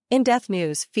In-depth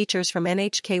news features from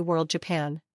NHK World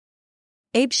Japan.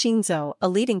 Abe Shinzo, a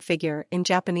leading figure in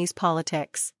Japanese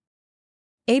politics.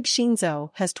 Abe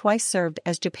Shinzo has twice served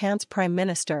as Japan's prime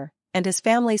minister, and his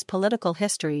family's political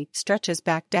history stretches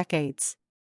back decades.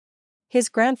 His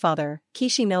grandfather,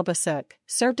 Kishi Nobusuke,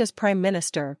 served as prime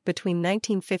minister between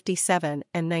 1957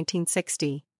 and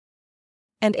 1960.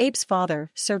 And Abe's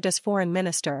father served as foreign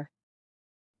minister.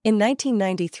 In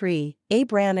 1993,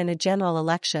 Abe ran in a general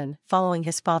election following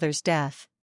his father's death.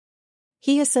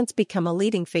 He has since become a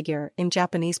leading figure in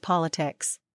Japanese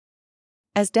politics.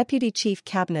 As Deputy Chief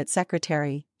Cabinet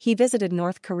Secretary, he visited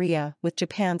North Korea with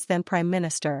Japan's then Prime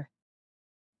Minister.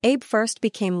 Abe first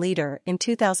became leader in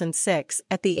 2006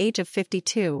 at the age of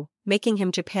 52, making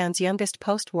him Japan's youngest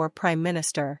post-war Prime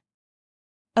Minister.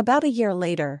 About a year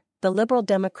later, the Liberal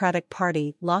Democratic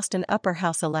Party lost an upper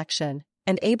house election,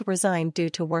 and Abe resigned due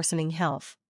to worsening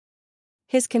health.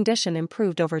 His condition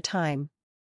improved over time.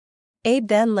 Abe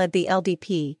then led the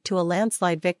LDP to a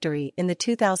landslide victory in the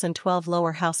 2012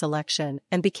 lower house election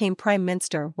and became prime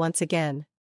minister once again.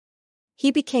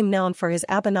 He became known for his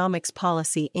Abenomics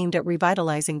policy aimed at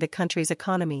revitalizing the country's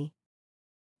economy.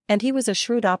 And he was a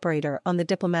shrewd operator on the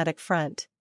diplomatic front.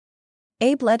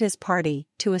 Abe led his party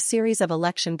to a series of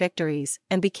election victories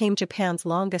and became Japan's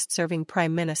longest-serving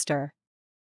prime minister.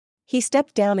 He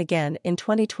stepped down again in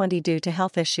 2020 due to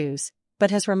health issues, but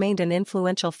has remained an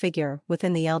influential figure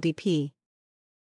within the LDP.